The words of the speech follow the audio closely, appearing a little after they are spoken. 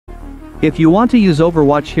If you want to use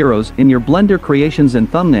Overwatch heroes in your Blender creations and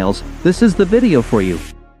thumbnails, this is the video for you.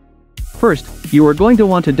 First, you are going to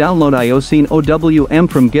want to download Ioscene OWM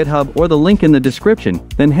from GitHub or the link in the description,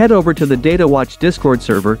 then head over to the DataWatch Discord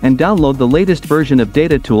server and download the latest version of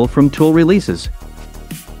Data Tool from tool releases.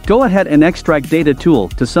 Go ahead and extract Data Tool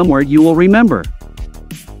to somewhere you will remember.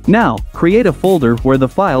 Now, create a folder where the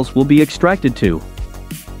files will be extracted to.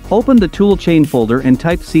 Open the toolchain folder and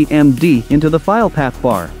type cmd into the file path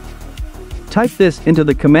bar. Type this into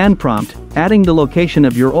the command prompt, adding the location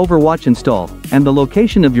of your Overwatch install, and the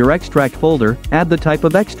location of your extract folder, add the type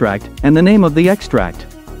of extract, and the name of the extract.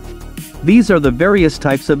 These are the various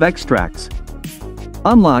types of extracts.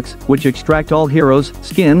 Unlocks, which extract all heroes,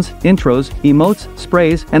 skins, intros, emotes,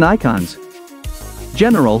 sprays, and icons.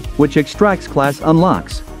 General, which extracts class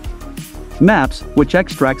unlocks. Maps, which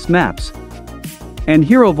extracts maps. And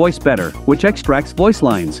Hero Voice Better, which extracts voice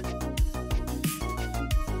lines.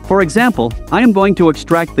 For example, I am going to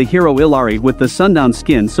extract the hero Illari with the Sundown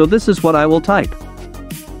skin, so this is what I will type.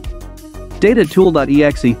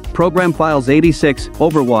 Datatool.exe, program files 86,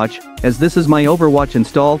 Overwatch, as this is my Overwatch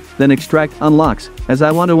install, then extract unlocks, as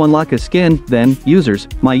I want to unlock a skin, then users,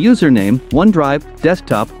 my username, OneDrive,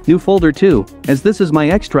 desktop, new folder 2, as this is my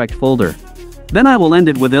extract folder. Then I will end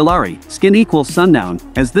it with Illari, skin equals Sundown,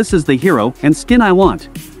 as this is the hero and skin I want.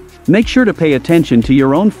 Make sure to pay attention to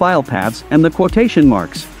your own file paths and the quotation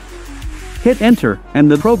marks. Hit enter, and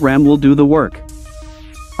the program will do the work.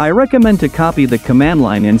 I recommend to copy the command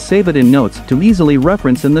line and save it in notes to easily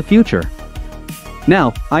reference in the future.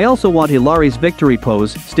 Now, I also want Illari's victory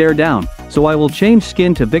pose, stare down, so I will change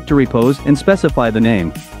skin to victory pose and specify the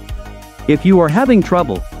name. If you are having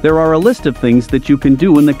trouble, there are a list of things that you can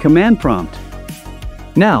do in the command prompt.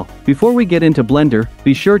 Now, before we get into Blender,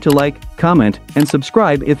 be sure to like, comment, and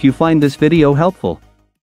subscribe if you find this video helpful.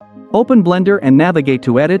 Open Blender and navigate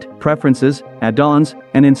to Edit, Preferences, Add-ons,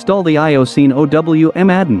 and install the Ioscene OWM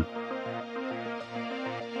add-on.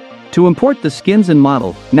 To import the skins and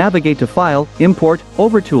model, navigate to File, Import,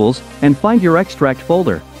 Overtools, and find your extract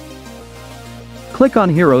folder. Click on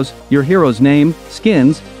Heroes, your hero's name,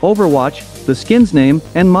 skins, Overwatch, the skin's name,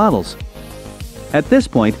 and models. At this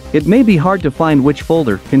point, it may be hard to find which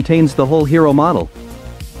folder contains the whole hero model.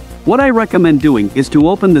 What I recommend doing is to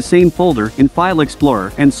open the same folder in File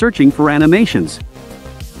Explorer and searching for animations.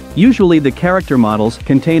 Usually the character models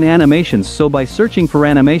contain animations, so by searching for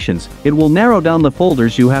animations, it will narrow down the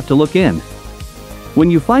folders you have to look in.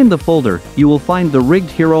 When you find the folder, you will find the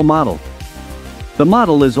rigged hero model. The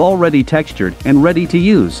model is already textured and ready to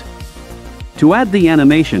use. To add the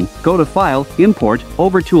animation, go to File, Import,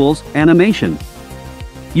 Overtools, Animation.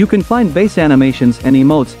 You can find base animations and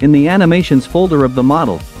emotes in the animations folder of the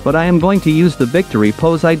model, but I am going to use the victory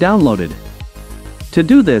pose I downloaded. To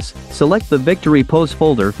do this, select the victory pose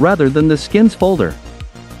folder rather than the skins folder.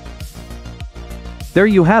 There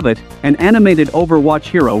you have it, an animated Overwatch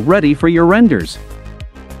hero ready for your renders.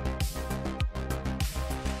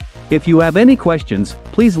 If you have any questions,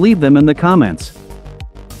 please leave them in the comments.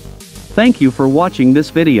 Thank you for watching this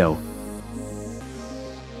video.